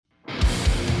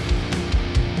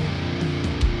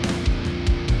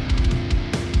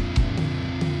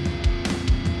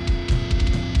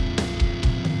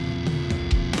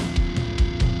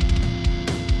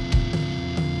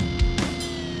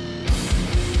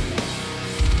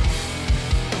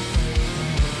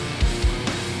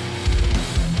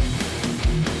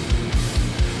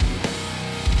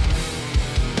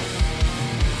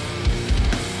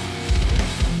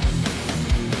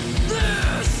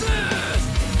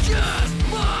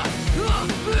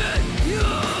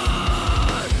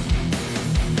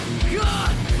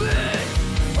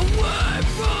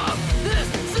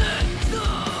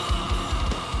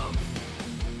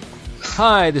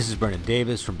Hi, this is Brennan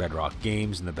Davis from Bedrock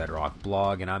Games and the Bedrock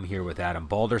Blog, and I'm here with Adam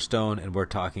Balderstone, and we're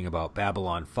talking about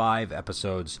Babylon 5,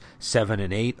 episodes 7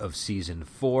 and 8 of Season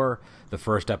 4. The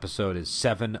first episode is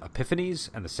 7 Epiphanies,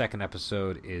 and the second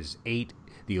episode is 8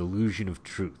 The Illusion of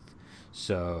Truth.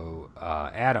 So,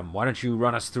 Adam, why don't you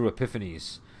run us through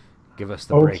Epiphanies? Give us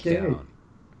the breakdown.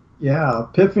 Yeah,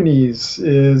 Epiphanies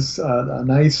is a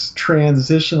nice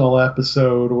transitional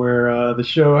episode where the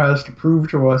show has to prove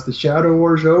to us the Shadow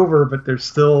War's over, but there's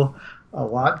still a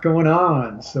lot going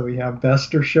on. So we have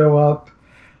Bester show up.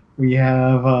 We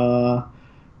have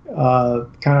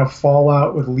kind of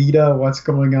fallout with Lita, what's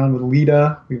going on with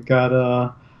Lita. We've got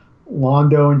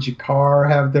Londo and G'Kar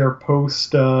have their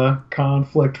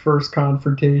post-conflict first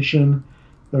confrontation.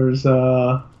 There's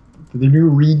the new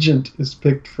regent is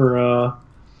picked for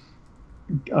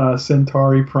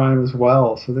Centauri Prime as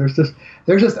well. So there's just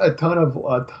a ton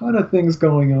of things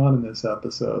going on in this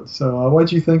episode. So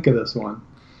what'd you think of this one?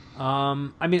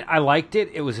 I mean, I liked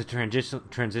it. It was a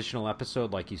transitional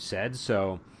episode, like you said.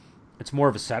 So it's more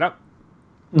of a setup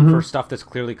for stuff that's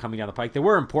clearly coming down the pike. There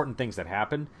were important things that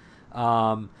happened.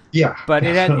 But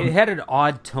it had an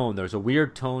odd tone. There was a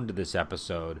weird tone to this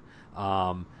episode.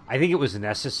 I think it was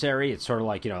necessary. It's sort of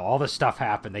like, all this stuff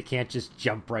happened. They can't just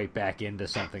jump right back into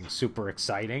something super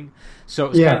exciting. So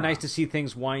it was kind of nice to see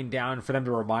things wind down, for them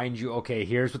to remind you, okay,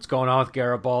 here's what's going on with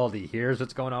Garibaldi. Here's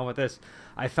what's going on with this.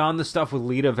 I found the stuff with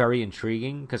Lita very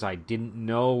intriguing because I didn't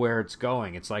know where it's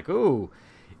going. It's like, ooh,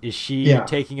 is she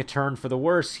taking a turn for the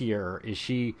worse here? Is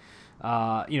she,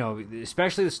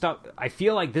 especially the stuff. I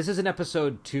feel like this is an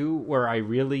episode 2 where I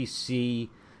really see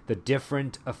the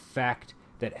different effect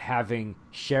that having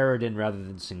Sheridan rather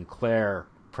than Sinclair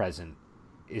present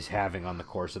is having on the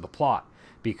course of the plot.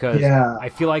 Because I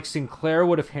feel like Sinclair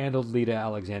would have handled Lita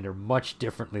Alexander much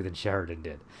differently than Sheridan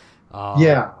did. Well,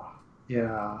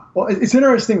 it's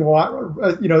interesting,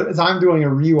 as I'm doing a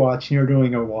rewatch and you're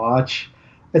doing a watch,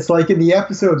 it's like in the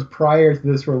episodes prior to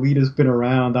this where Lita's been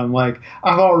around, I'm like,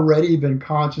 I've already been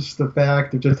conscious of the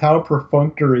fact of just how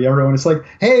perfunctory everyone is. Like,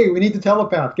 hey, we need to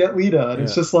telepath, get Lita. And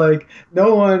it's just like,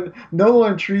 no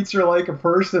one treats her like a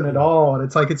person at all. And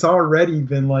it's like, it's already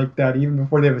been like that even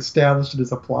before they've established it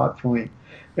as a plot point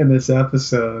in this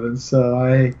episode. And so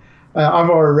I've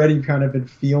already kind of been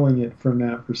feeling it from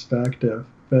that perspective.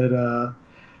 But I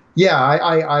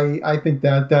think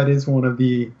that is one of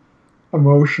the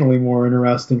emotionally more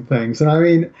interesting things. And I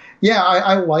mean,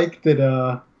 I like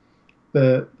that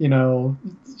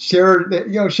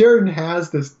Sheridan has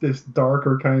this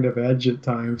darker kind of edge at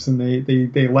times, and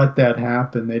they let that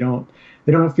happen. They don't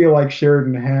feel like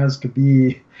Sheridan has to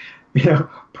be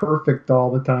perfect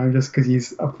all the time just because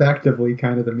he's effectively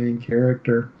kind of the main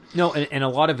character. No, and a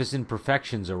lot of his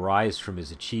imperfections arise from his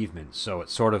achievements, so it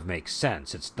sort of makes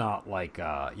sense. It's not like,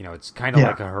 it's kind of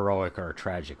like a heroic or a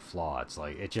tragic flaw. It's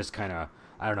like, it just kind of,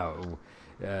 I don't know,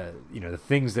 the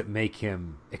things that make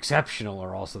him exceptional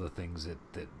are also the things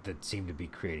that seem to be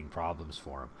creating problems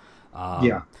for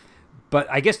him. But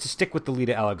I guess to stick with the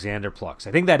Lita Alexander plux,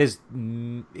 I think that is,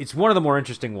 it's one of the more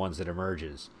interesting ones that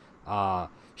emerges.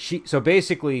 So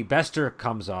basically, Bester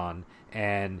comes on,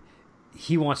 and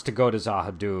he wants to go to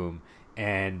Zahadum,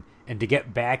 and to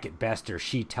get back at Bester,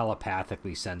 she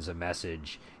telepathically sends a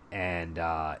message, and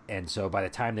so by the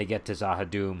time they get to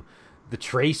Zahadum, the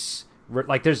trace,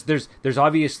 like there's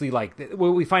obviously, like, what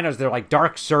we find out is they're like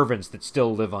dark servants that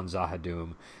still live on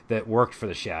Zahadum that worked for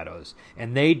the Shadows,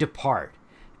 and they depart,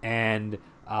 and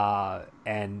then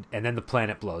the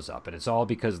planet blows up, and it's all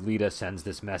because Lita sends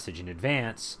this message in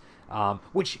advance.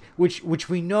 Which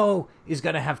we know is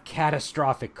going to have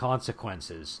catastrophic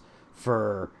consequences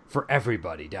for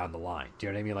everybody down the line. Do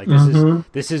you know what I mean? Like,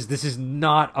 this is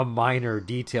not a minor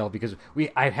detail, because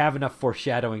I have enough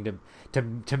foreshadowing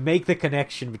to make the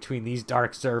connection between these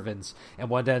dark servants and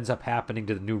what ends up happening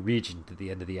to the new regent at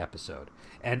the end of the episode,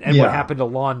 and what happened to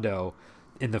Londo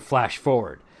in the flash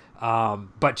forward.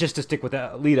 But just to stick with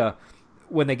Lita,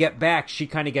 when they get back, she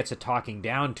kind of gets a talking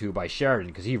down to by Sheridan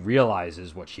because he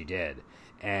realizes what she did,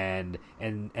 and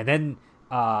then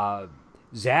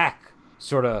Zach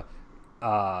sort of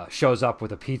shows up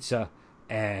with a pizza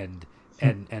and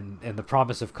the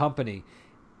promise of company,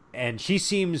 and she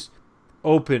seems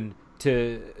open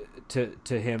to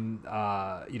him,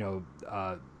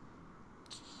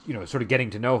 sort of getting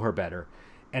to know her better.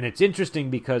 And it's interesting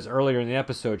because earlier in the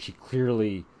episode, she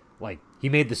clearly, like, he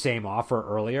made the same offer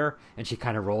earlier, and she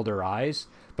kind of rolled her eyes.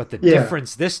 But the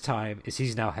difference this time is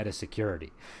he's now head of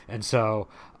security. And so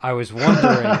I was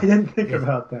wondering... I didn't think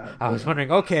about that. I was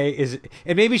wondering, okay,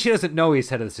 and maybe she doesn't know he's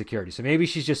head of the security. So maybe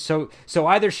she's just so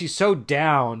either she's so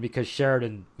down because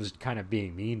Sheridan was kind of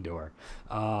being mean to her,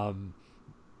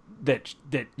 that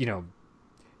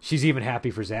she's even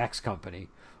happy for Zach's company,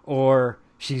 or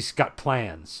she's got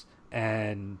plans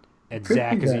and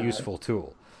Zach is a useful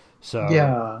tool. So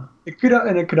yeah, it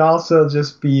could also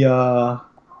just be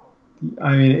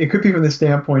I mean, it could be from the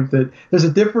standpoint that there's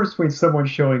a difference between someone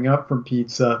showing up from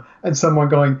pizza and someone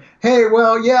going, "Hey,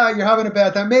 well, yeah, you're having a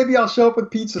bad time. Maybe I'll show up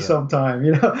with pizza sometime."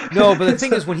 No, but the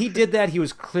thing is, when he did that, he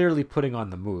was clearly putting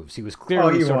on the moves. He was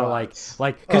clearly sort of like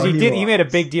because he made a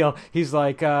big deal. He's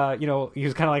like, he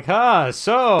was kind of like,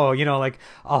 so like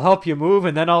I'll help you move,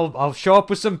 and then I'll show up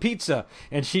with some pizza.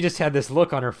 And she just had this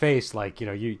look on her face, like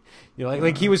you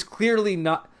like he was clearly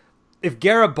not. If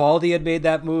Garibaldi had made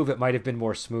that move, it might have been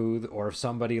more smooth, or if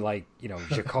somebody like,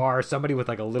 Jakar, somebody with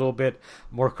like a little bit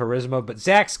more charisma. But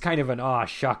Zach's kind of an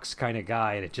shucks kind of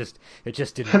guy, and it just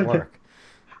didn't work.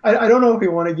 I don't know if we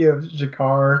want to give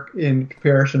Jakar, in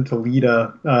comparison to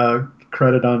Lita,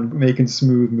 credit on making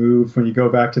smooth moves when you go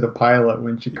back to the pilot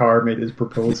when Jakar made his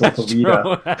proposal to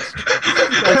Lita.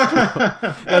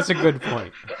 That's a good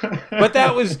point. But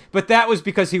that was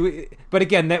because but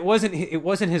again, it wasn't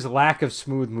his lack of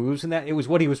smooth moves, and that it was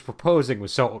what he was proposing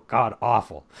was so god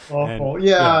awful. Awful. And,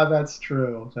 yeah, that's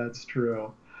true. That's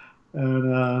true.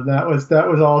 And that was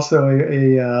also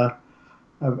a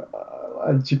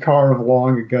Jakar of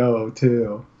long ago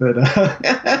too, but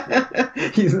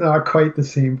he's not quite the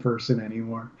same person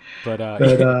anymore. But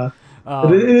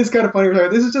it is kind of funny.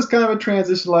 This is just kind of a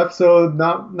transitional episode.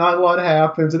 Not a lot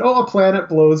happens, and a planet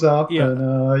blows up. Yeah.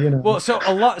 And Well, so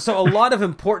a lot of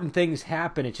important things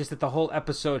happen. It's just that the whole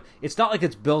episode. It's not like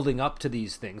it's building up to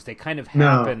these things. They kind of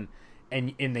happen,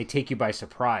 and they take you by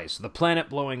surprise. So the planet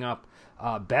blowing up,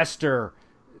 Bester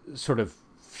sort of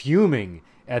fuming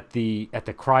at the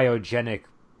cryogenic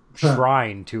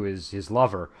shrine to his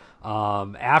lover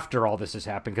after all this has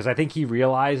happened, because I think he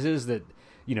realizes that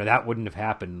that wouldn't have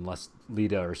happened unless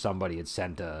Lita or somebody had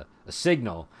sent a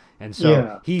signal, and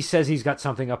so he says he's got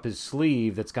something up his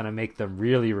sleeve that's going to make them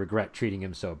really regret treating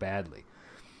him so badly.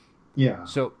 Yeah.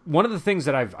 So one of the things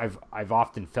that I've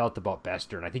often felt about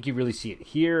Bester, and I think you really see it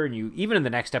here, and you even in the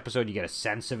next episode you get a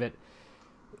sense of it.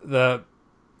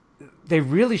 They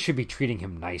really should be treating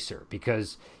him nicer,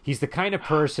 because he's the kind of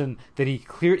person that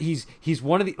he's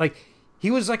one of the, like, he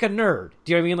was like a nerd.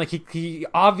 Do you know what I mean? Like he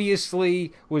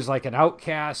obviously was like an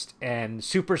outcast and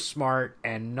super smart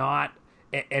and not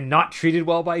treated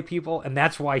well by people, and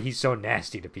that's why he's so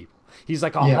nasty to people. He's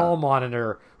like a hall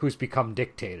monitor who's become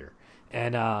dictator,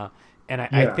 and I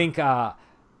think that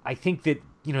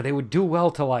they would do well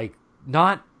to like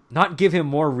not give him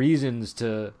more reasons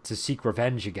to seek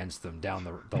revenge against them down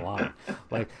the line.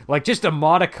 like just a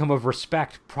modicum of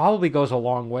respect probably goes a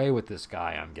long way with this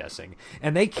guy, I'm guessing.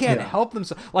 And they can't help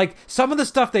themselves. Like, some of the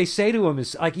stuff they say to him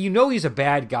is like, he's a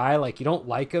bad guy. Like, you don't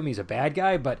like him, he's a bad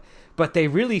guy, but they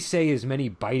really say as many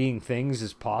biting things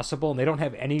as possible, and they don't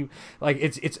have any, like,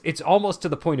 it's almost to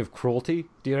the point of cruelty.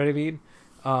 Do you know what I mean?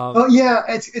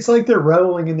 It's like they're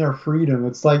reveling in their freedom.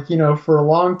 It's like, for a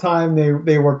long time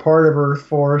they were part of Earth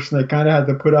Force, and they kind of had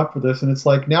to put up with this. And it's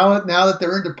like now that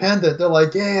they're independent, they're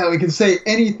like, yeah, we can say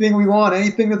anything we want,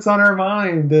 anything that's on our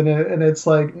mind. And it's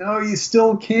like, no, you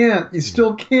still can't. You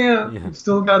still can't. Yeah. You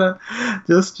still gotta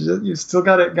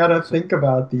gotta think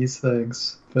about these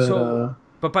things.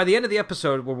 But by the end of the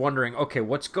episode, we're wondering, okay,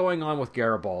 what's going on with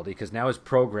Garibaldi? Because now his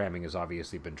programming has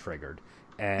obviously been triggered.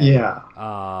 And,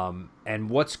 and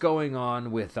what's going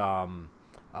on with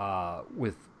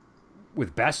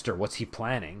Bester? What's he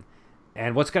planning?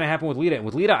 And what's going to happen with Lita? And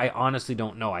with Lita, I honestly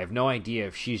don't know. I have no idea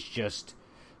if she's just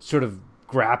sort of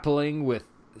grappling with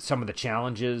some of the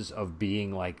challenges of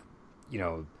being like,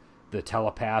 the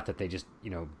telepath that they just,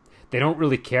 they don't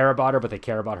really care about her, but they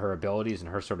care about her abilities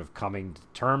and her sort of coming to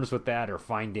terms with that, or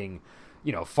finding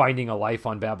a life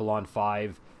on Babylon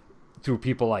 5 through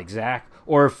people like Zach,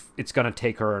 or if it's going to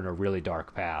take her in a really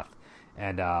dark path.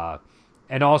 And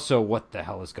also what the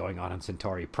hell is going on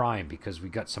Centauri Prime, because we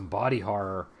got some body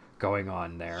horror going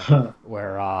on there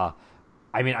where,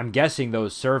 I'm guessing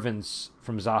those servants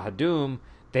from Zahadum,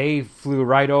 they flew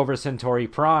right over Centauri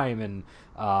Prime. And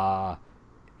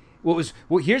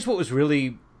here's what was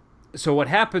really, so what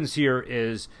happens here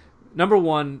is, number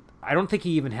one, I don't think he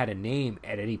even had a name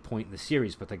at any point in the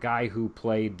series, but the guy who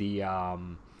played the guy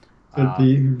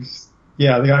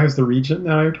who's the regent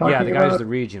now you're talking about? Yeah, the guy who's the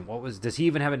regent. Does he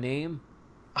even have a name?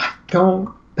 I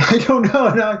don't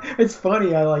know. No, it's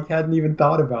funny. I hadn't even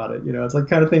thought about it. It's like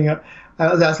kind of thing. I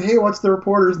was asking, hey, what's the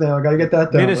reporter's name? I got to get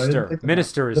that down.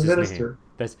 Minister is the his minister.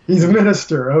 Name. He's a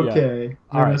minister. Okay.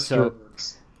 Yeah. All right.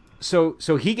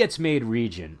 So he gets made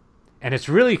regent, and it's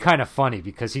really kind of funny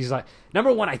because he's like,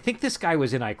 number one, I think this guy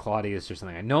was in I, Claudius or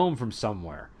something. I know him from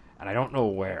somewhere. and I don't know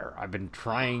where. I've been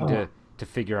trying to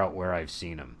figure out where I've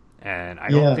seen him, and I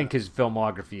Yeah. don't think his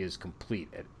filmography is complete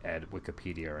at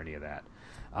Wikipedia or any of that.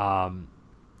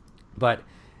 But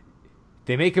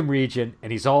they make him regent,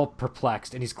 and he's all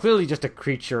perplexed, and he's clearly just a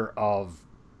creature of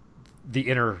the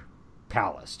inner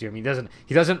palace. Do you know what I mean?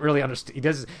 He doesn't really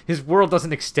understand. His world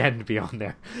doesn't extend beyond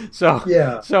there. So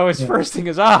his first thing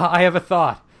is, I have a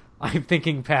thought. I'm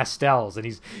thinking pastels, and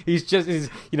he's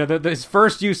his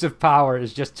first use of power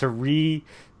is just to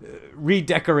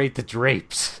redecorate the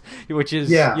drapes, which is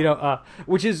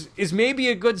which is maybe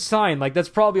a good sign. Like, that's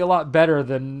probably a lot better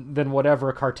than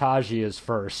whatever Cartagia's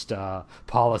first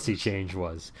policy change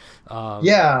was.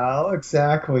 Yeah,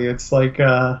 exactly. It's like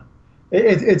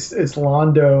it's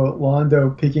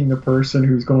Londo picking the person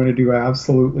who's going to do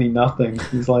absolutely nothing.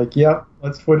 He's like, yep,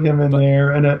 let's put him in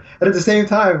there. And at the same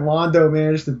time, Londo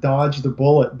managed to dodge the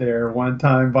bullet there one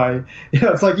time by,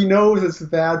 it's like he knows it's a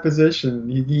bad position.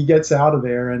 He gets out of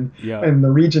there, and the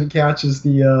regent catches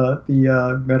the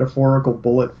metaphorical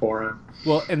bullet for him.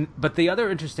 Well, but the other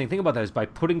interesting thing about that is by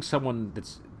putting someone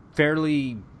that's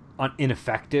fairly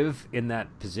ineffective in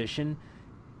that position,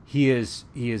 he is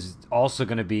also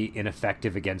going to be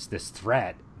ineffective against this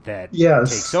threat that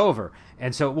takes over.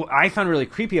 And so what I found really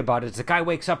creepy about it is the guy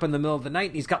wakes up in the middle of the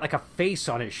night and he's got like a face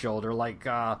on his shoulder, like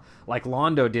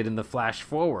Londo did in the Flash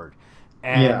Forward.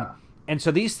 And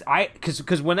so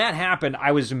because when that happened,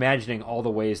 I was imagining all the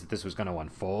ways that this was going to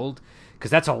unfold,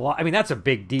 because that's a lot. I mean, that's a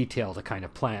big detail to kind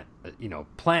of plant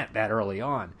that early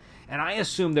on. And I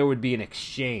assumed there would be an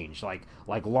exchange, like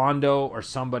Londo or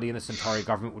somebody in the Centauri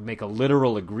government would make a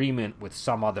literal agreement with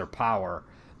some other power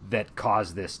that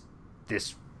caused this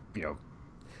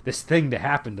thing to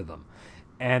happen to them.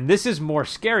 And this is more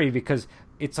scary because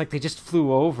it's like they just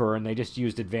flew over and they just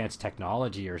used advanced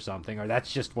technology or something, or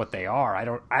that's just what they are. I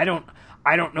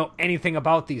don't know anything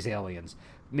about these aliens.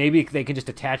 Maybe they can just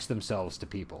attach themselves to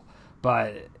people,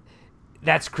 but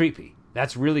that's creepy.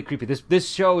 That's really creepy. This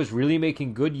show is really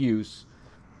making good use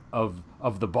of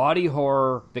the body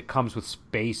horror that comes with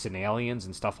space and aliens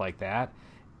and stuff like that,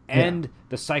 and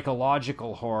the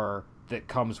psychological horror that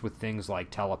comes with things like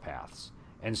telepaths.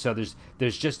 And so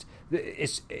there's just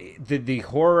it's the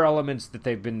horror elements that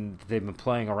they've been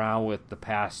playing around with the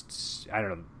past, I don't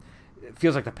know, it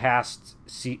feels like the past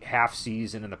half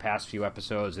season and the past few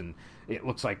episodes, and it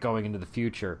looks like going into the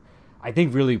future, I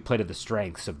think really play to the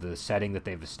strengths of the setting that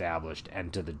they've established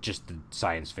and to the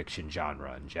science fiction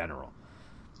genre in general.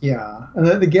 Yeah, and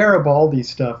the Garibaldi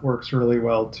stuff works really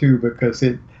well too, because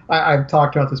I've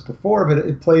talked about this before, but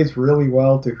it plays really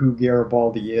well to who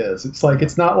Garibaldi is. It's like,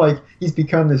 it's not like he's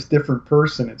become this different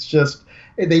person. It's just,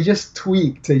 they just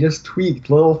tweaked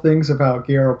little things about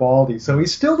Garibaldi. So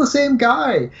he's still the same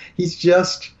guy. He's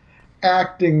just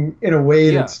acting in a way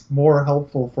that's more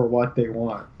helpful for what they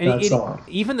want. That's all.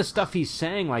 Even the stuff he's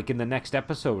saying, like in the next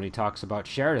episode when he talks about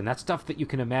Sheridan, that's stuff that you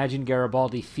can imagine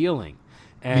Garibaldi feeling.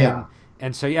 And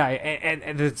so,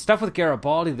 and the stuff with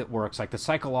Garibaldi that works, like the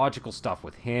psychological stuff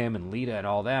with him and Lita and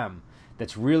all them,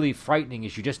 that's really frightening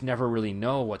is you just never really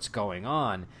know what's going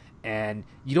on. And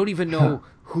you don't even know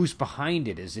who's behind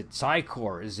it. Is it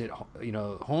Psychor? Is it,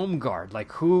 Home Guard?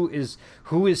 Like, who is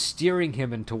steering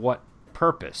him into what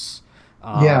purpose?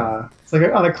 It's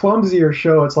like on a clumsier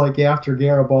show, it's like after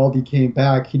Garibaldi came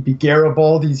back, he'd be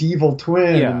Garibaldi's evil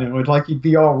twin, and it would he'd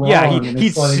be all wrong. Yeah,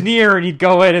 he'd sneer and he'd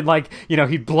go in and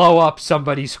he'd blow up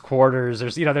somebody's quarters.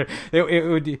 There's it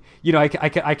would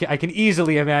I can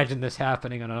easily imagine this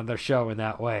happening on another show in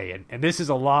that way, and this is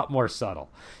a lot more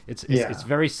subtle. It's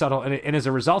very subtle, and as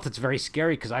a result, it's very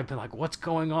scary because I've been like, what's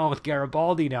going on with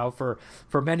Garibaldi now for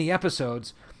many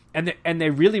episodes. And they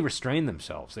really restrain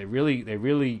themselves. They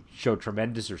really show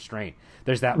tremendous restraint.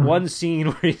 There's that one scene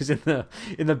where he's in the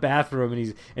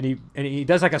bathroom and he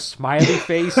does like a smiley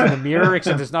face in the mirror,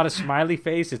 except it's not a smiley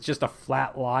face. It's just a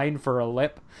flat line for a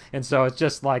lip, and so it's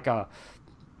just like an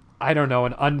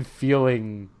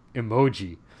unfeeling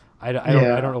emoji. I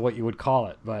don't know what you would call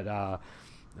it, but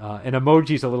an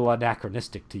emoji's a little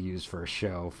anachronistic to use for a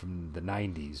show from the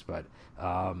 90s, but.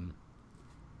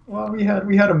 Well, we had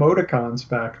emoticons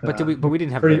back then. But we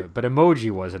didn't have but emoji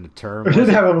wasn't a term. We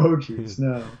didn't have emojis,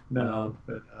 no.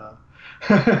 But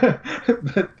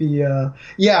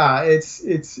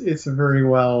it's a very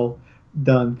well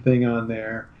done thing on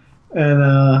there. And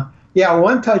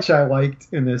one touch I liked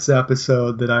in this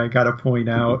episode that I got to point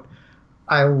out,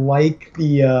 I like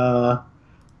the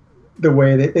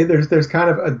way that there's kind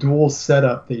of a dual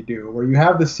setup they do, where you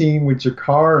have the scene with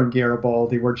G'Kar and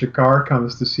Garibaldi, where G'Kar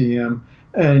comes to see him.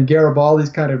 And Garibaldi's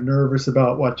kind of nervous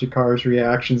about what G'Kar's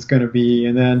reaction is going to be.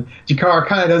 And then G'Kar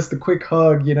kind of does the quick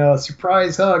hug,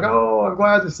 surprise hug. Oh, I'm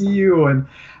glad to see you. And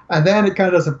and then it kind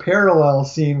of does a parallel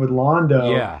scene with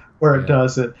Londo Yeah, where it yeah.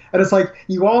 does it, and it's like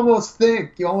you almost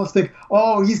think,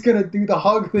 oh, he's gonna do the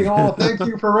hug thing. Oh, thank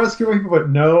you for rescuing me, but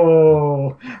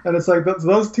no, and it's like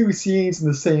those two scenes in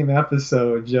the same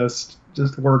episode just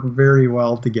work very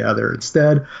well together.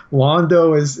 Instead,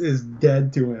 Londo is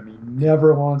dead to him. He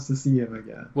never wants to see him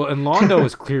again. Well, and Londo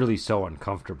was clearly so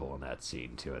uncomfortable in that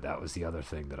scene too. That was the other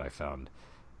thing that I found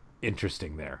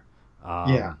interesting there.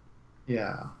 Yeah,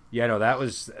 yeah, Yeah, no, that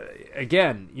was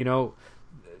again,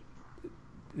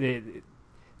 the,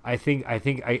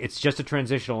 it's just a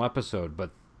transitional episode,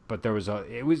 but there was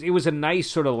it was a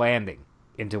nice sort of landing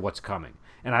into what's coming,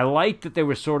 and I liked that they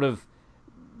were sort of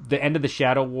the end of the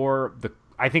Shadow War.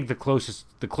 I think the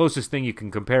closest thing you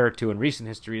can compare it to in recent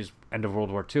history is end of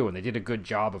World War II, and they did a good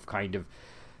job of kind of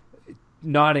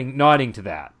nodding to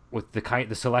that with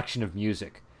the selection of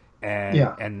music and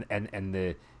yeah,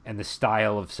 the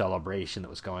style of celebration that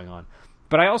was going on.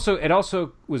 But it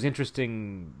also was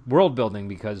interesting world building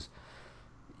because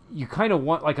you kind of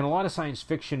want, like in a lot of science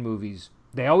fiction movies,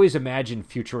 they always imagine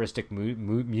futuristic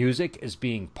music as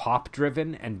being pop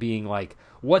driven and being like,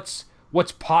 what's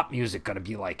pop music going to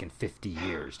be like in 50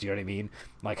 years? Do you know what I mean?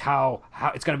 Like how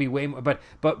it's going to be way more,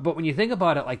 but when you think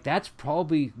about it, like that's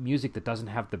probably music that doesn't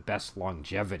have the best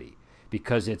longevity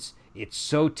because it's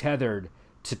so tethered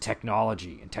to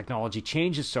technology, and technology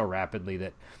changes so rapidly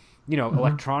that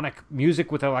electronic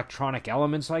music with electronic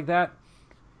elements like that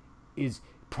is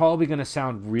probably going to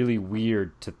sound really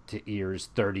weird to ears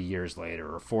 30 years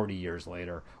later or 40 years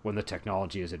later when the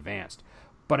technology is advanced.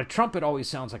 But a trumpet always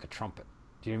sounds like a trumpet.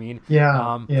 Do you know what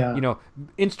I mean? Yeah.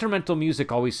 Instrumental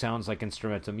music always sounds like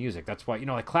instrumental music. That's why,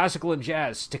 like classical and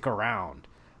jazz stick around.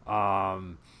 Yeah.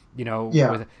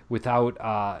 Without,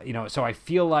 so I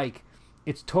feel like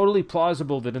it's totally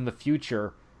plausible that in the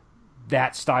future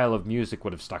that style of music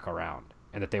would have stuck around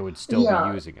and that they would still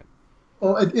be using it.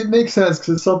 Well, it makes sense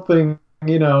because it's something,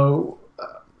 with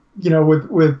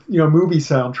movie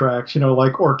soundtracks,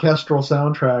 like orchestral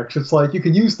soundtracks. It's like you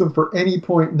can use them for any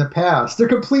point in the past. They're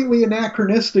completely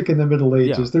anachronistic in the Middle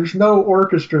Ages. Yeah. There's no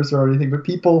orchestras or anything, but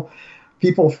people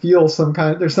feel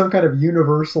there's some kind of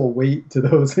universal weight to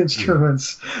those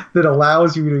instruments that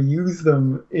allows you to use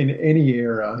them in any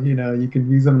era. You can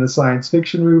use them in a science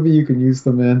fiction movie, you can use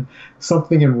them in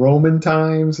something in Roman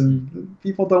times, and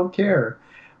people don't care.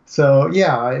 So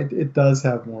yeah, it does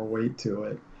have more weight to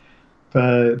it.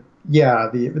 But yeah,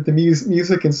 the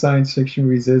music in science fiction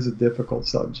movies is a difficult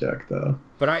subject, though.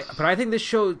 But I think this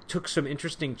show took some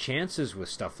interesting chances with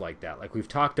stuff like that. Like we've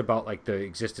talked about, like the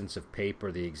existence of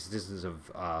paper, the existence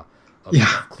of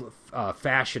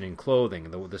fashion and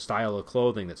clothing, the style of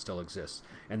clothing that still exists,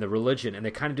 and the religion, and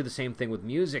they kind of do the same thing with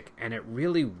music, and it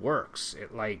really works.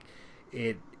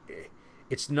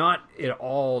 It's not at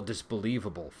all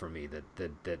disbelievable for me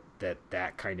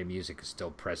that kind of music is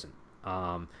still present.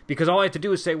 Because all I have to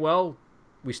do is say, well,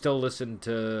 we still listen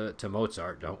to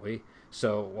Mozart, don't we?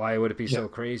 So why would it be so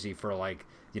crazy for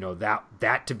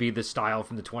that to be the style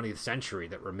from the 20th century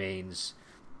that remains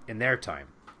in their time?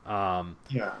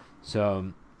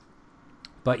 So,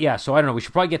 but yeah, so I don't know. We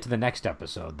should probably get to the next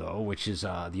episode though, which is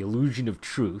the Illusion of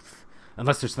Truth.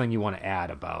 Unless there's something you want to add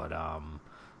about.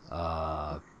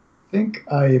 I think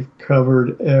I've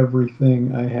covered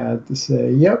everything I had to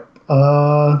say. Yep.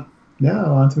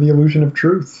 Now on to the Illusion of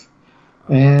Truth,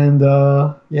 and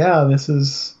this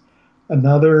is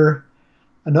another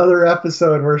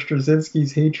episode where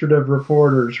Straczynski's hatred of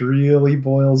reporters really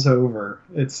boils over.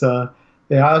 It's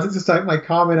just like my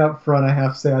comment up front. I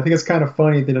have to say, I think it's kind of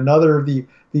funny that another of the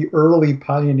early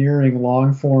pioneering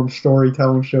long form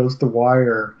storytelling shows, The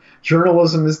Wire.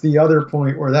 Journalism is the other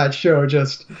point where that show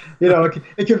just,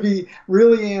 it can be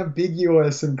really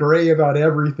ambiguous and gray about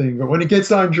everything. But when it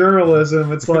gets on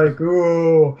journalism, it's like,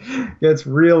 ooh, gets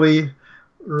really,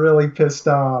 really pissed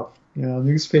off.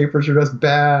 Newspapers are just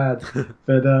bad.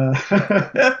 But,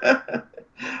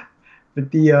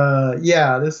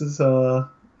 this is,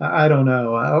 I don't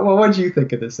know. What did you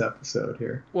think of this episode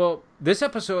here? Well, this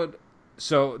episode...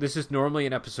 So this is normally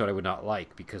an episode I would not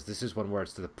like because this is one where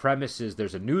the premise is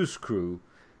there's a news crew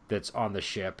that's on the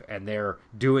ship and they're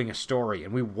doing a story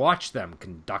and we watch them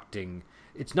conducting.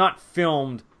 It's not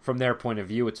filmed from their point of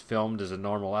view. It's filmed as a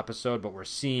normal episode, but we're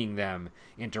seeing them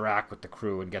interact with the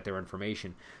crew and get their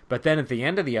information. But then at the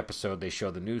end of the episode, they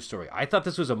show the news story. I thought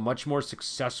this was a much more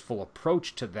successful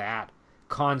approach to that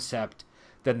concept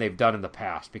than they've done in the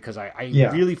past because I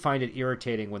really find it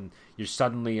irritating when you're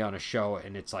suddenly on a show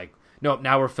and it's like, no,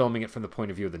 now we're filming it from the point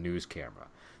of view of the news camera.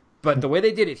 But the way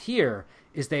they did it here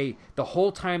is the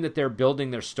whole time that they're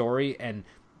building their story, and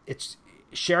it's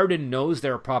Sheridan knows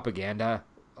they're a propaganda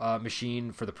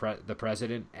machine for the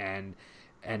president, and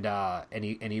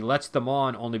he lets them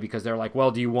on only because they're like,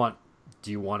 well, do you want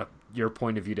your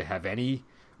point of view to have any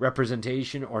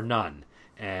representation or none?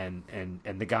 And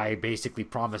the guy basically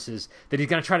promises that he's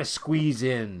going to try to squeeze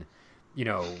in,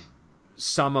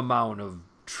 some amount of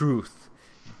truth,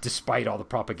 despite all the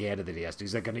propaganda that he has to.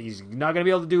 He's not going to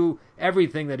be able to do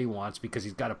everything that he wants because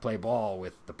he's got to play ball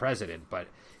with the president, but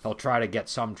he'll try to get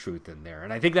some truth in there.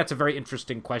 And I think that's a very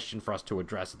interesting question for us to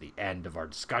address at the end of our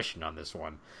discussion on this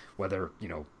one, whether,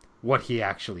 what he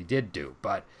actually did do.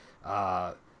 But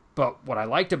what I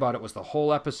liked about it was the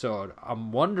whole episode.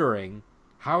 I'm wondering,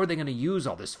 how are they going to use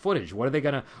all this footage? What are they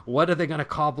going to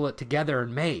cobble it together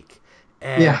and make?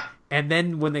 And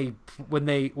then when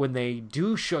they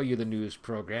do show you the news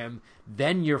program,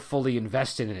 then you're fully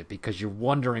invested in it because you're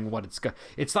wondering what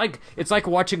it's like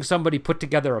watching somebody put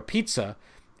together a pizza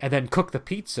and then cook the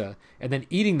pizza and then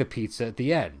eating the pizza at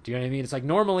the end. Do you know what I mean? It's like,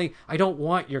 normally I don't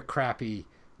want your crappy,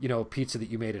 pizza that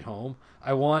you made at home.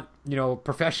 I want,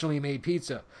 professionally made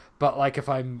pizza. But like if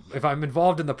I'm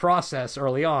involved in the process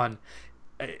early on,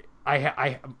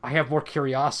 I have more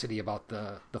curiosity about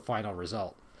the final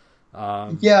result.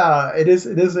 It is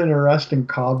an interesting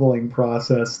cobbling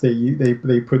process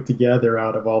they put together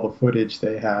out of all the footage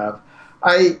they have.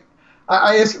 My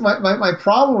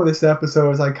problem with this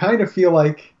episode is I kind of feel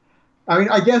like,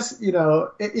 I guess,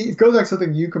 it goes like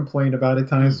something you complain about at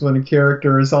times when a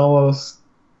character is almost,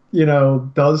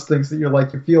 does things that you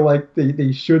feel like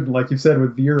they shouldn't, like you've said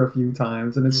with Vera a few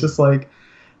times. And it's just like,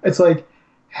 it's like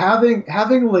having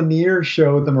Lanier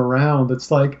show them around. It's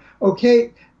like,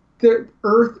 okay, the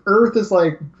Earth is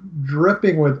like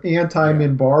dripping with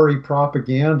anti-Minbari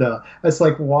propaganda. It's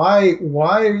like, why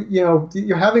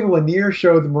you're having Lanier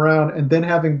show them around and then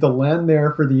having Delenn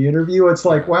there for the interview. It's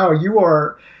like, wow, you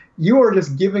are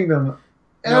just giving them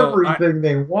everything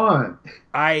they want.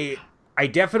 I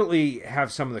definitely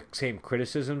have some of the same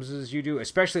criticisms as you do,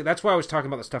 especially that's why I was talking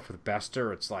about the stuff with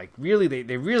Bester. It's like, really,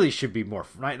 they really should be more,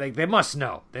 right? Like they must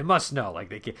know, like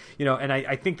they can, and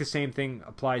I think the same thing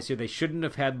applies here. They shouldn't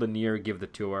have had Lanier give the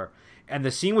tour. And the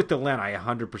scene with Delenn, I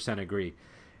 100% agree.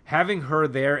 Having her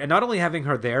there, and not only having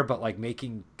her there, but like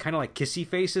making kind of like kissy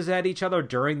faces at each other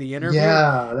during the interview.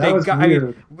 Yeah, that was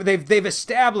weird. They've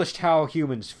established how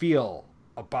humans feel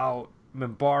about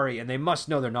Minbari, and they must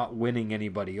know they're not winning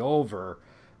anybody over,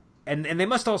 and they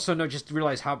must also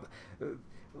realize how,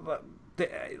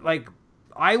 like,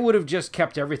 I would have just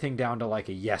kept everything down to like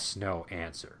a yes/no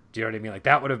answer. Do you know what I mean? Like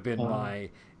that would have been my,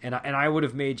 and I would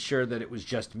have made sure that it was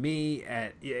just me,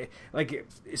 and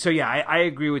so yeah, I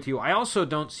agree with you. I also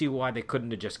don't see why they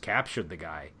couldn't have just captured the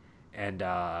guy, and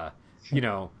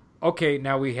okay,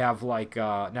 now we have like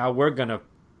now we're gonna,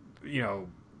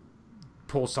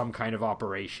 pull some kind of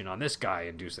operation on this guy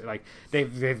and do like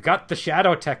they've got the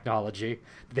shadow technology.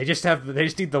 They just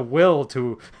need the will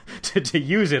to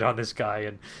use it on this guy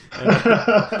and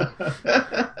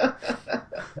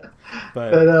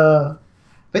but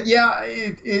yeah,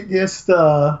 it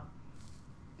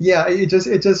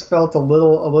just felt a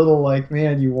little like,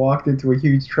 man, you walked into a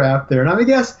huge trap there. And I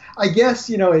guess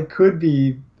it could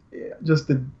be just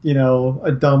a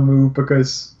dumb move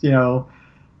because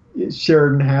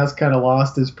Sheridan has kind of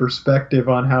lost his perspective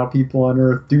on how people on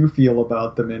Earth do feel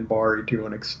about the Minbari to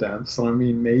an extent. So, I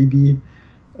mean, maybe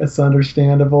it's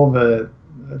understandable, but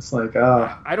it's like,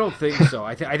 I don't think so.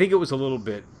 I think it was a little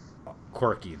bit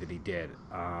quirky that he did.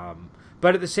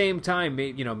 But at the same time,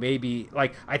 maybe,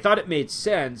 like, I thought it made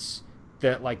sense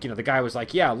that, like, the guy was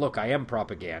like, yeah, look, I am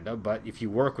propaganda, but if you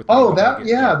work with me... Oh,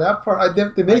 that part.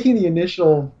 They're making the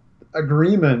initial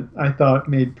agreement, I thought,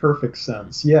 made perfect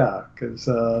sense. Yeah, because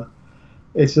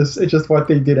it's just what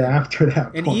they did after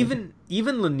that and point.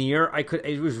 even Lanier,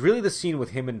 it was really the scene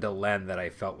with him and Delenn that I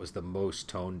felt was the most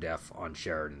tone deaf on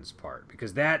Sheridan's part,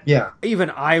 because even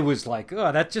I was like,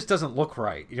 oh, that just doesn't look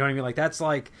right. You know what I mean? Like that's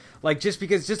like just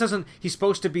because it just doesn't, he's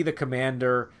supposed to be the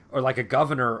commander or like a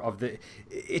governor of the,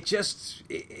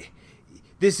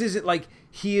 this isn't like,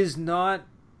 he is not.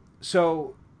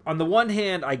 So on the one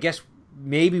hand, I guess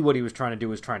maybe what he was trying to do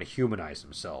was trying to humanize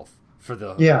himself for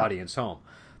the audience home,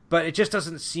 but it just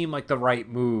doesn't seem like the right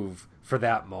move for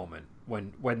that moment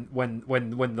when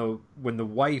the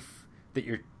wife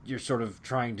that you're sort of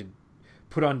trying to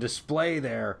put on display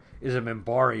there is a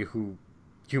Minbari who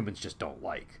humans just don't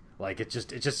like. Like it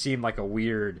just seemed like a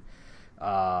weird way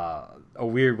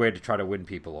to try to win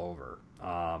people over.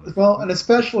 Well, and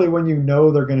especially when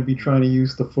they're going to be trying to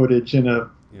use the footage in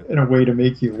a way to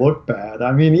make you look bad.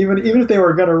 I mean, even if they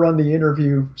were going to run the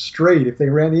interview straight, if they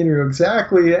ran the interview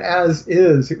exactly as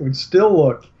is, it would still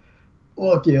look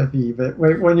look iffy. But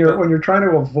when you're trying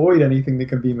to avoid anything that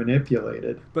can be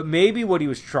manipulated. But maybe what he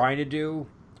was trying to do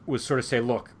was sort of say,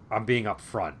 look, I'm being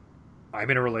upfront. I'm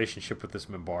in a relationship with this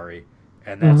Minbari.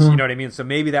 And that's, you know what I mean? So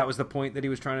maybe that was the point that he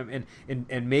was trying to,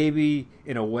 and maybe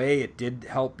in a way it did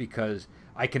help, because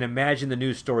I can imagine the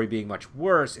news story being much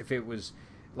worse if it was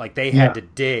like they had to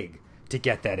dig to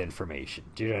get that information.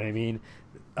 Do you know what I mean?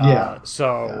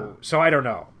 So I don't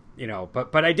know,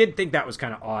 but I did think that was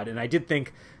kind of odd. And I did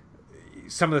think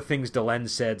some of the things Delenn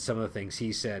said, some of the things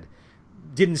he said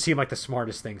didn't seem like the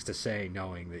smartest things to say,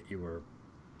 knowing that you were,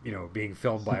 being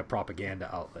filmed by a propaganda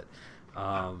outlet.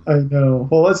 I know.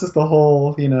 Well, that's just the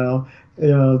whole,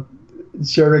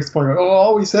 Sherrick's point.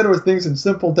 All we said was things in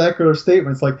simple declarative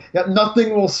statements, like,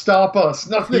 nothing will stop us,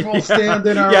 nothing will stand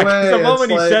in our way. The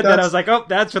moment he said that, I was like, oh,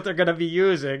 that's what they're going to be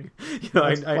using.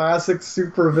 Classic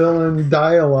supervillain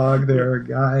dialogue there,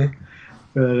 guy.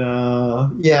 But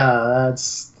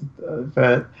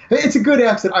but it's a good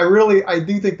episode. I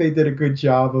do think they did a good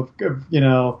job of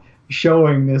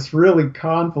showing this really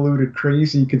convoluted,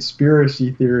 crazy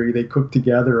conspiracy theory they cooked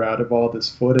together out of all this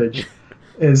footage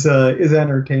is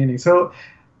entertaining. So,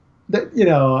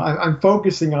 I'm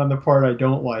focusing on the part I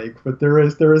don't like, but there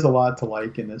is a lot to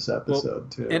like in this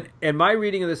episode too. And my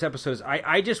reading of this episode is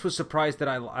I just was surprised that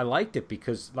I liked it,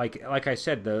 because like I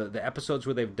said, the episodes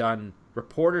where they've done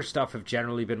reporter stuff have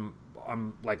generally been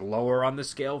lower on the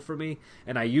scale for me,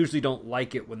 and I usually don't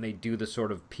like it when they do the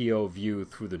sort of PO view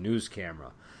through the news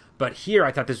camera. But here,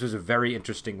 I thought this was a very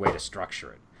interesting way to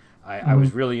structure it. I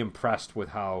was really impressed with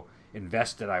how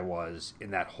invested I was in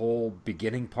that whole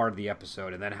beginning part of the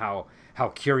episode, and then how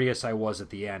curious I was at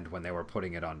the end when they were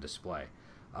putting it on display.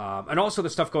 And also the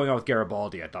stuff going on with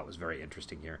Garibaldi I thought was very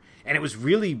interesting here. And it was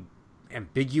really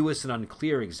ambiguous and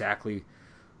unclear exactly,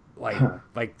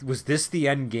 was this the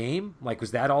end game? Was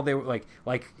that all they were,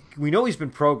 like we know he's been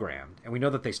programmed, and we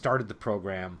know that they started the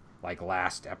program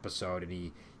last episode, and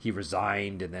he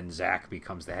resigned, and then Zach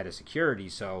becomes the head of security.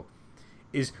 So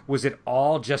was it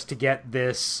all just to get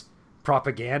this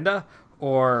propaganda,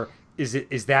 or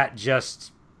is that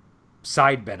just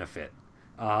side benefit?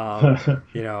 Yeah.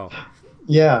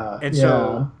 And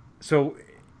so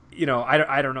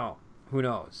I don't know. Who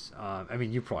knows? I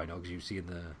mean, you probably know because you've seen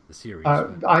the series.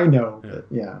 I know, but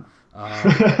yeah.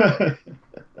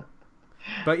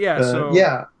 But yeah, so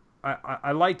yeah.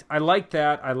 I liked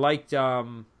that. I liked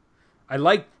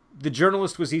the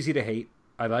journalist was easy to hate.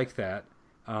 I liked that.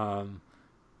 I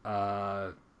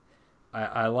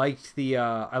liked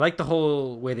the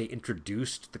whole way they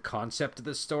introduced the concept of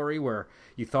this story, where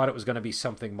you thought it was going to be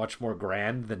something much more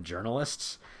grand than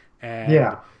journalists,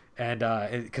 and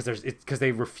because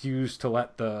they refused to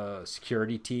let the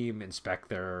security team inspect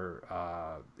their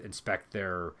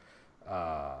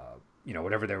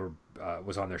whatever they were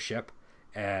was on their ship,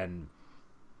 and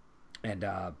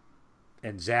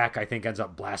Zach, I think, ends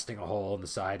up blasting a hole in the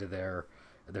side of their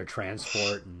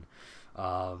transport, and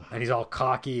he's all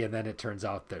cocky, and then it turns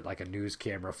out that a news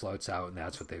camera floats out, and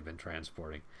that's what they've been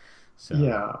transporting. So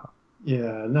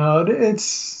no,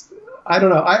 it's, I don't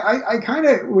know. I kind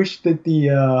of wish that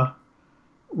the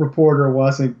reporter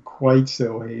wasn't quite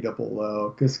so hateable,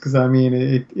 though, because I mean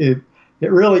it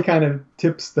really kind of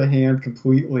tips the hand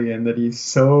completely, in that he's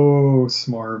so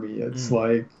smarmy. It's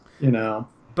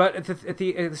But at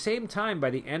the same time, by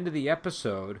the end of the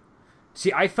episode,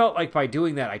 see, I felt like by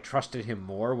doing that, I trusted him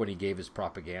more when he gave his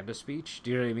propaganda speech. Do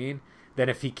you know what I mean? Than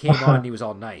if he came on and he was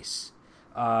all nice.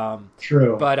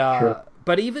 True.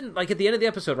 But even at the end of the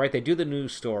episode, right? They do the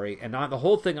news story, and the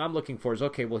whole thing I'm looking for is,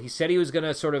 okay, well, he said he was going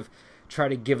to sort of try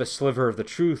to give a sliver of the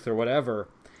truth or whatever.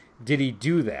 Did he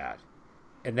do that?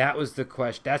 And that was the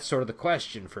question. That's sort of the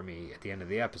question for me at the end of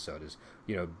the episode is,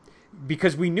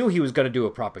 because we knew he was going to do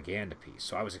a propaganda piece,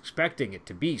 so I was expecting it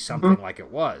to be something like it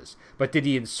was. But did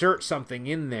he insert something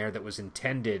in there that was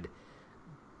intended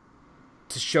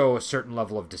to show a certain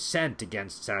level of dissent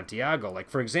against Santiago? Like,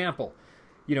 for example,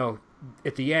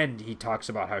 at the end he talks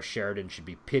about how Sheridan should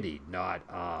be pitied, not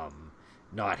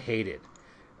hated.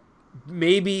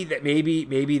 Maybe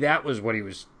that was what he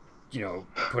was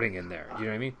putting in there. You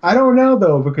know what I mean? I don't know,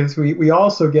 though, because we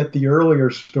also get the earlier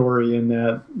story in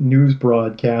that news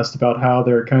broadcast about how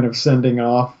they're kind of sending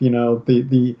off,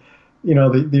 the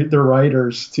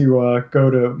writers to go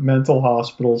to mental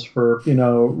hospitals for,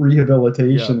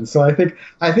 rehabilitation. Yeah. So I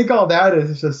think all that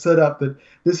is just set up that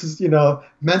this is,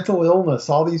 mental illness,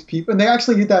 all these people. And they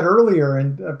actually did that earlier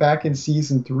and back in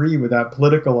season 3 with that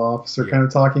political officer kind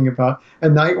of talking about a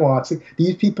night watch.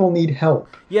 These people need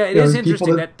help. Yeah, it is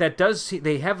interesting that does,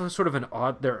 they have a sort of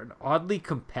they're an oddly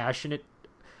compassionate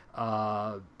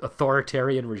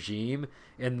authoritarian regime,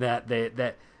 in that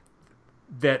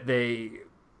that they,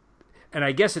 and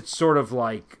I guess it's sort of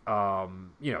like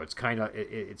it's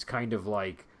kind of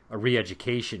like a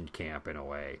re-education camp in a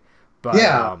way. But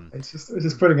it's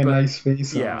just putting a nice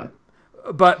face on it.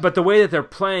 But the way that they're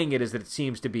playing it is that it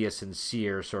seems to be a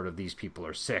sincere sort of, these people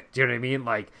are sick. Do you know what I mean?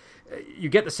 Like, you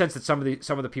get the sense that some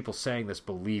of the people saying this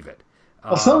believe it.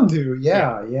 Well, some do,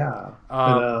 yeah.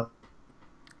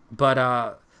 But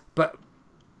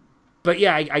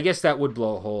yeah, I guess that would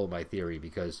blow a hole in my theory,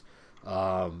 because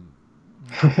that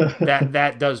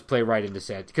does play right into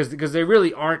sense, because they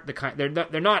really aren't the kind,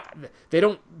 they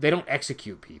don't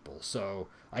execute people. So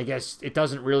I guess it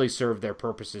doesn't really serve their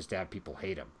purposes to have people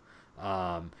hate him.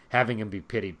 Having him be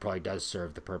pitied probably does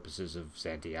serve the purposes of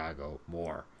Santiago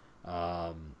more.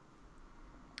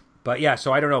 But yeah,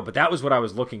 so I don't know. But that was what I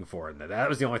was looking for, and that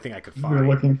was the only thing I could find. You were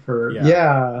looking for,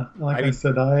 yeah. Like I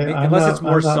said, unless it's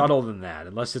more subtle than that.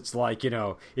 Unless it's like,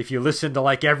 if you listen to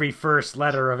like every first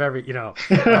letter of every, Yeah.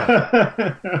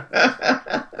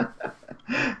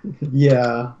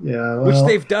 Well, which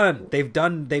they've done.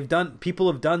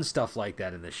 People have done stuff like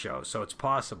that in this show, so it's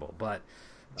possible. But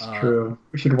it's true.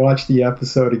 We should watch the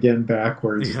episode again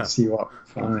backwards and see what we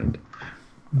find.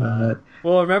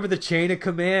 Well, remember the chain of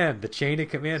command. Follow the chain of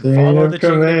command.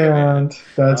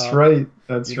 That's right.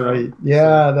 That's right.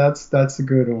 Yeah, that's a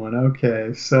good one.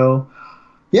 Okay, so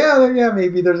yeah,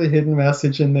 maybe there's a hidden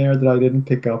message in there that I didn't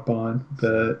pick up on,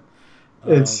 but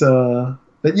it's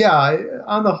but yeah,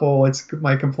 on the whole, it's,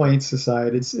 my complaints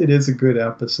aside, it is a good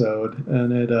episode,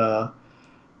 and it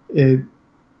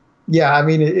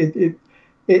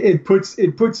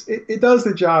does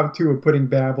the job too of putting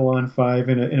Babylon 5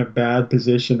 in a bad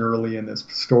position early in this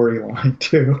storyline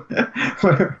too.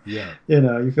 Where,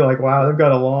 you feel like, wow, they've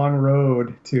got a long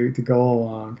road to go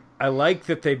along. I like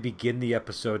that they begin the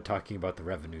episode talking about the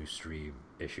revenue stream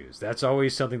issues. That's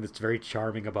always something that's very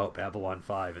charming about Babylon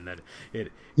 5, and that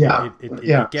it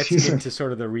gets into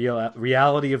sort of the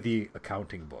reality of the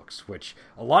accounting books, which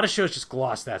a lot of shows just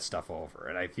gloss that stuff over.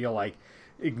 And I feel like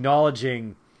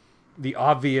acknowledging the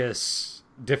obvious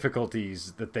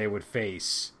difficulties that they would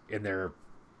face in their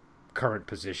current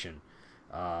position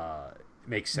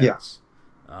makes sense.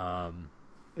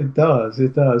 It does.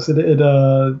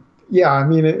 I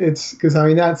mean, it's because, I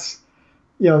mean, that's,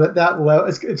 that level.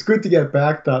 It's good to get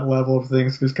back that level of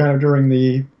things, because kind of during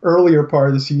the earlier part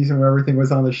of the season where everything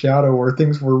was on the shadow, where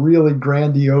things were really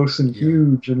grandiose and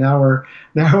huge, and now we're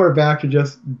back to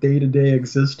just day-to-day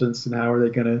existence, and how are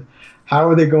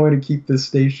they going to keep this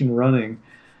station running?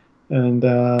 And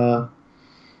and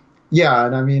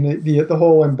I mean, the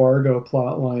whole embargo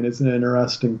plot line is an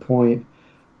interesting point,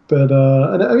 but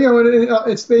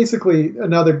it's basically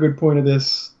another good point of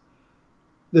this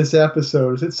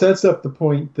episode is it sets up the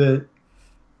point that,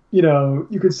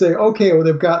 you could say, okay, well,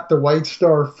 they've got the White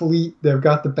Star Fleet, they've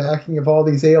got the backing of all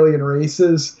these alien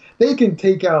races, they can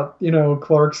take out,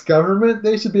 Clark's government,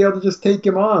 they should be able to just take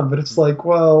him on. But it's like,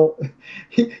 well,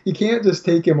 you can't just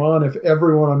take him on if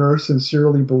everyone on Earth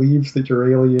sincerely believes that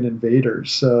you're alien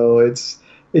invaders. So it's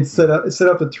set up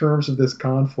the terms of this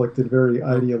conflict in very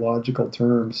ideological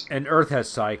terms. And Earth has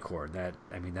Psychor.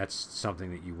 That's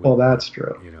something that you would. Well, that's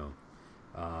true.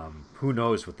 Who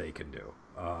knows what they can do?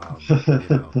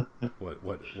 What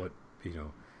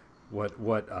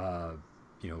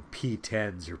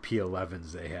P10s or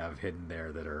P11s they have hidden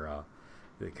there that are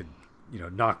that could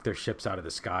knock their ships out of the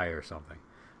sky or something.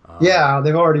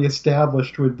 They've already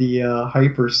established with the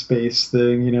hyperspace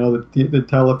thing, the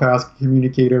telepaths can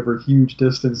communicate over huge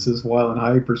distances while in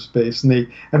hyperspace, and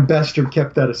Bester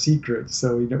kept that a secret.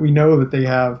 So we know that they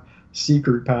have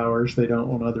secret powers they don't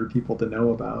want other people to know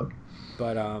about.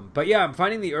 But yeah, I'm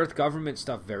finding the Earth government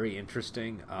stuff very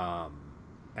interesting.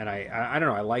 And I don't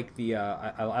know. I like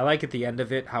I like at the end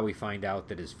of it how we find out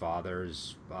that his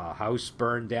father's house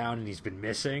burned down and he's been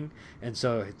missing, and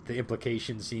so the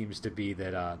implication seems to be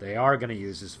that they are going to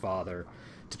use his father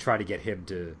to try to get him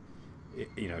to,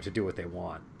 to do what they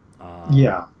want.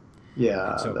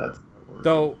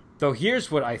 So, though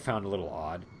here's what I found a little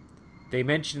odd. They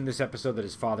mentioned in this episode that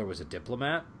his father was a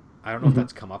diplomat. I don't know if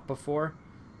that's come up before.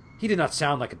 He did not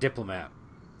sound like a diplomat.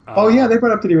 They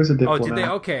brought up that he was a diplomat. Oh, did they?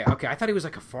 Okay. I thought he was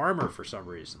like a farmer for some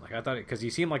reason. Like I thought because he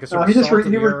seemed like a sort of.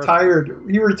 He retired.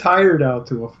 He retired out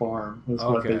to a farm. Was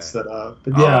what they set up.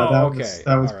 But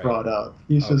that was brought up.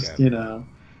 He's just All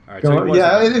right,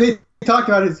 and they talked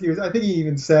about his. I think he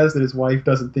even says that his wife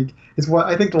doesn't think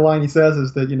I think the line he says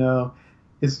is that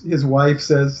his wife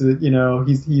says that he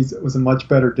was a much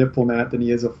better diplomat than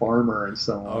he is a farmer and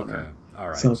so on. Okay. All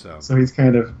right. So he's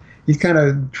kind of. he's kind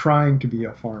of trying to be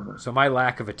a farmer. So my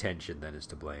lack of attention then is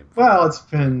to blame. Well, it's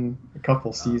been a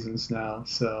couple seasons now,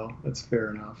 so that's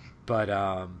fair enough. But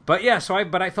yeah,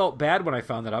 I felt bad when I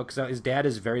found that out because his dad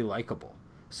is very likable.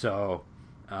 So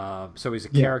he's a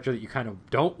character that you kind of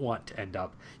don't want to end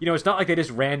up. It's not like they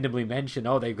just randomly mention,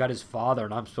 oh, they've got his father,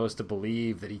 and I'm supposed to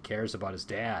believe that he cares about his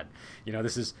dad.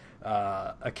 This is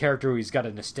a character who he's got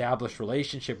an established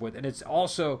relationship with, and it's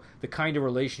also the kind of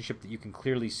relationship that you can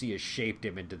clearly see has shaped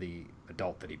him into the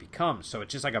adult that he becomes. So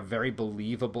it's just like a very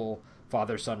believable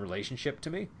father-son relationship to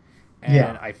me.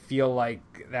 And I feel like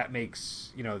that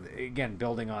makes, again,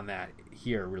 building on that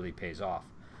here really pays off.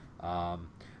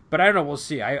 But I don't know. We'll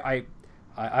see.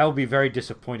 I'll be very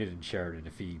disappointed in Sheridan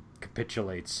if he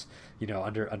capitulates,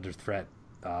 under threat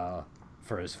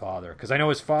for his father, because I know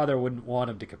his father wouldn't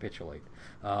want him to capitulate.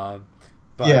 But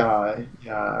I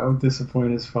would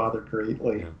disappoint his father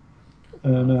greatly. Yeah.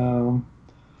 And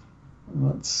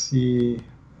let's see.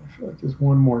 I feel like there's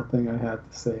one more thing I had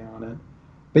to say on it.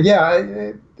 But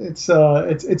yeah, it's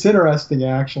interesting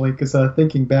actually, because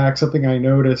thinking back, something I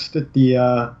noticed at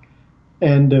the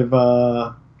end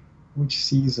of which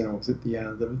season was it? The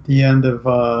end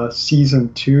of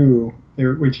season 2,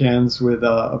 which ends with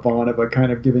Ivanova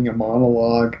kind of giving a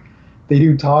monologue. They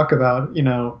do talk about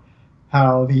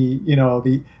how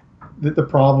the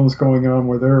problems going on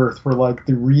with Earth were like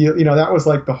the real, that was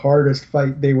like the hardest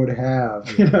fight they would have,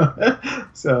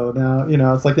 So now,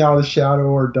 it's like now the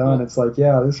Shadow are done. It's like,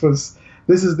 this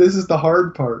is the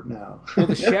hard part now. Well,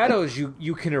 the shadows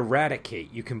you can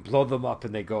eradicate, you can blow them up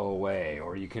and they go away,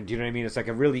 or you can, do you know what I mean? It's like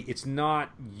it's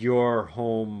not your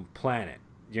home planet.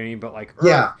 Do you know what I mean? But like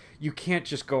Earth, you can't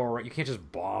just go around, you can't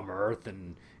just bomb Earth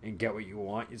and get what you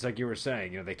want. It's like you were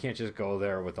saying, they can't just go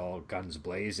there with all guns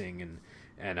blazing and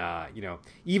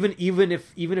even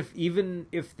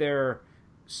if they're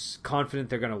confident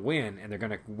they're going to win and they're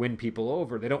going to win people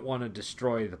over, they don't want to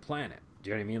destroy the planet. Do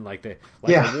you know what I mean? Like a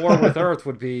war with Earth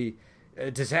would be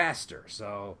a disaster.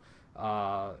 So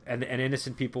and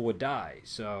innocent people would die.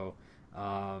 So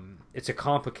it's a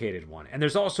complicated one, and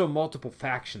there's also multiple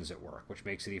factions at work, which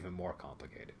makes it even more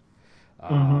complicated.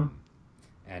 And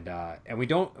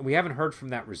we haven't heard from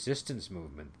that resistance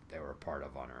movement that they were a part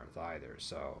of on Earth either.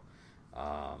 So.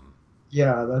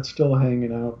 That's still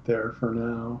hanging out there for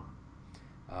now.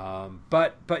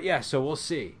 But yeah, so we'll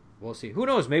see. We'll see. Who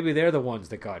knows? Maybe they're the ones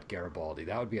that got Garibaldi.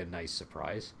 That would be a nice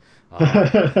surprise.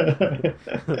 But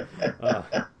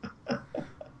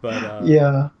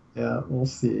we'll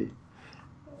see.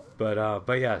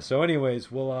 But yeah. So,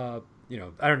 anyways, we'll I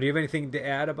don't know. Do you have anything to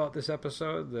add about this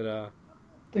episode? That I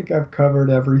think I've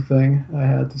covered everything I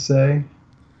had to say.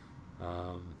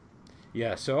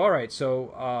 Yeah, so all right,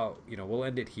 so we'll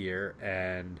end it here,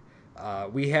 and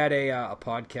we had a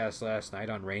podcast last night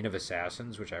on Reign of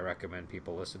Assassins, which I recommend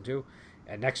people listen to,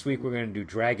 and next week we're going to do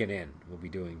Dragon Inn. We'll be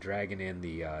doing Dragon Inn,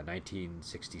 the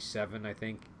 1967, I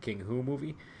think, King Hu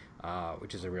movie,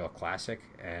 which is a real classic,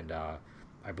 and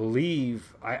I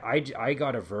believe I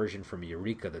got a version from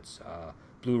Eureka that's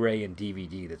Blu-ray and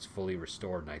DVD that's fully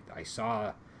restored, and I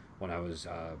saw when I was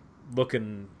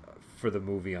looking for the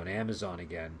movie on Amazon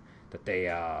again, that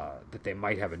they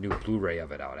might have a new Blu-ray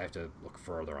of it out. I have to look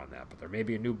further on that, but there may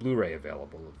be a new Blu-ray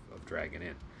available of Dragon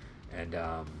Inn, and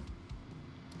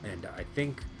I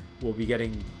think we'll be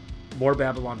getting more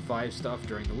Babylon 5 stuff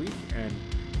during the week. And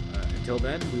until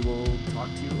then, we will talk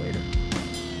to you later.